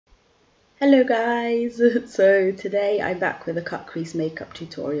Hello guys! So today I'm back with a cut crease makeup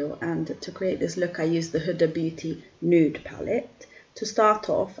tutorial, and to create this look I used the Huda Beauty Nude palette. To start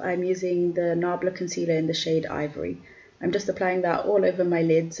off I'm using the Nabla concealer in the shade Ivory. I'm just applying that all over my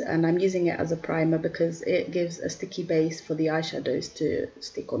lids, and I'm using it as a primer because it gives a sticky base for the eyeshadows to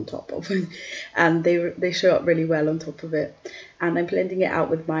stick on top of and they show up really well on top of it. And I'm blending it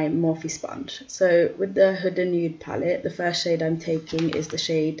out with my Morphe sponge. So with the Huda Nude palette, the first shade I'm taking is the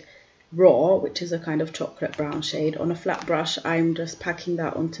shade Raw, which is a kind of chocolate brown shade. On a flat brush I'm just packing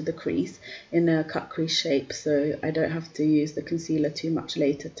that onto the crease in a cut crease shape, so I don't have to use the concealer too much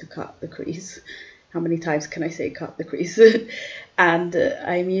later to cut the crease. How many times can I say cut the crease? And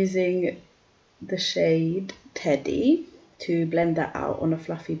I'm using the shade Teddy to blend that out on a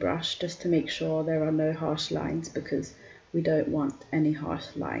fluffy brush, just to make sure there are no harsh lines, because we don't want any harsh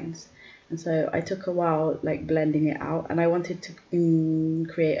lines. And so I took a while blending it out, and I wanted to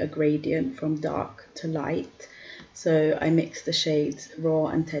create a gradient from dark to light. So I mixed the shades Raw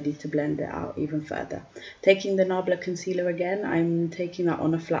and Teddy to blend it out even further. Taking the Nabla concealer again, I'm taking that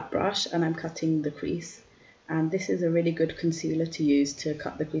on a flat brush and I'm cutting the crease. And this is a really good concealer to use to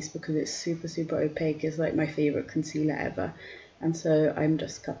cut the crease because it's super opaque. It's like my favorite concealer ever. And so I'm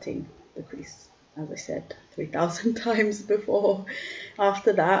just cutting the crease, as I said 3,000 times before.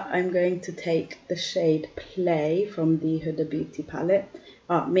 After that I'm going to take the shade Play from the Huda Beauty palette,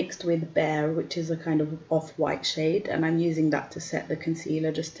 mixed with Bear, which is a kind of off-white shade, and I'm using that to set the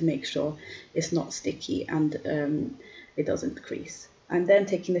concealer just to make sure it's not sticky and it doesn't crease. I'm then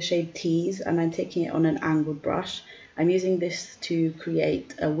taking the shade Tease, and I'm taking it on an angled brush. I'm using this to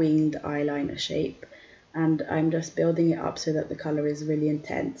create a winged eyeliner shape, and I'm just building it up so that the colour is really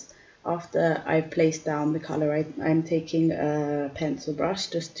intense. After I've placed down the colour, I'm taking a pencil brush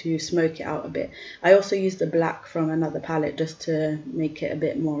just to smoke it out a bit. I also used the black from another palette just to make it a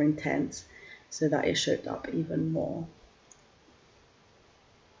bit more intense so that it showed up even more.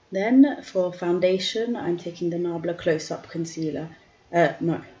 Then for foundation, I'm taking the Nabla Close-Up Concealer.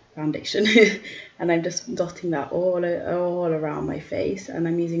 Foundation. And I'm just dotting that all around my face, and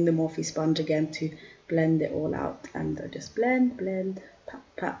I'm using the Morphe sponge again to blend it all out, and I just blend,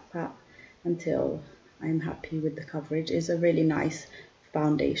 pat until I'm happy with the coverage. It's a really nice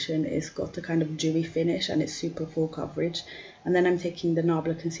foundation. It's got a kind of dewy finish and it's super full coverage. And then I'm taking the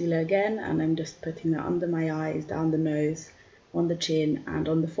Nabla concealer again, and I'm just putting that under my eyes, down the nose, on the chin and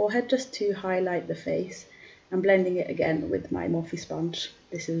on the forehead, just to highlight the face. I'm blending it again with my Morphe sponge.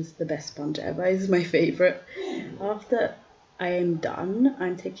 This is the best sponge ever. It's my favorite. After I am done,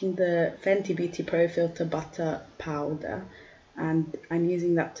 I'm taking the Fenty Beauty Pro Filt'r Butter Powder, and I'm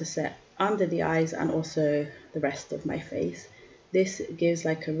using that to set under the eyes and also the rest of my face. This gives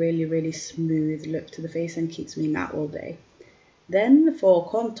like a really smooth look to the face and keeps me matte all day. Then for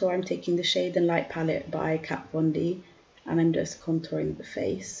contour, I'm taking the Shade and Light palette by Kat Von D, and I'm just contouring the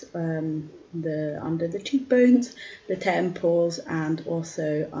face, under the cheekbones, the temples, and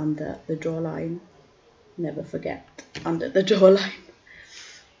also under the jawline. Never forget, under the jawline.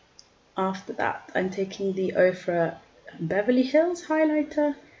 After that, I'm taking the Ofra Beverly Hills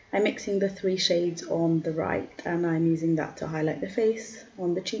highlighter. I'm mixing the 3 shades on the right, and I'm using that to highlight the face,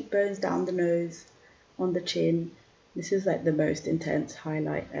 on the cheekbones, down the nose, on the chin. This is like the most intense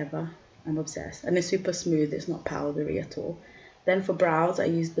highlight ever. I'm obsessed, and it's super smooth. It's not powdery at all. Then for brows, I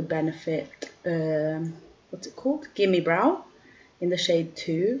used the Benefit, what's it called? Gimme Brow in the shade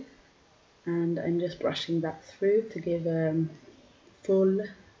 2, and I'm just brushing that through to give full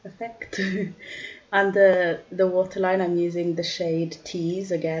effect. And the waterline, I'm using the shade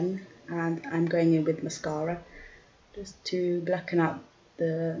Tease again, and I'm going in with mascara just to blacken out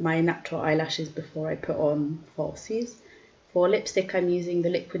my natural eyelashes before I put on falsies. For lipstick, I'm using the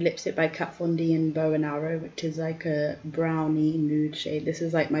liquid lipstick by Kat Von D in Bow and Arrow, which is like a brownie nude shade. This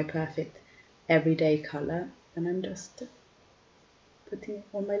is like my perfect everyday colour, and I'm just putting it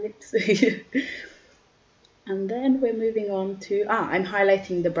on my lips. And then we're moving on to, I'm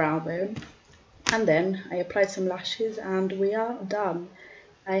highlighting the brow bone, and then I applied some lashes and we are done.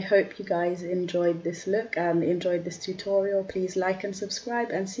 I hope you guys enjoyed this look and enjoyed this tutorial. Please like and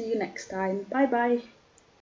subscribe, and see you next time. Bye bye.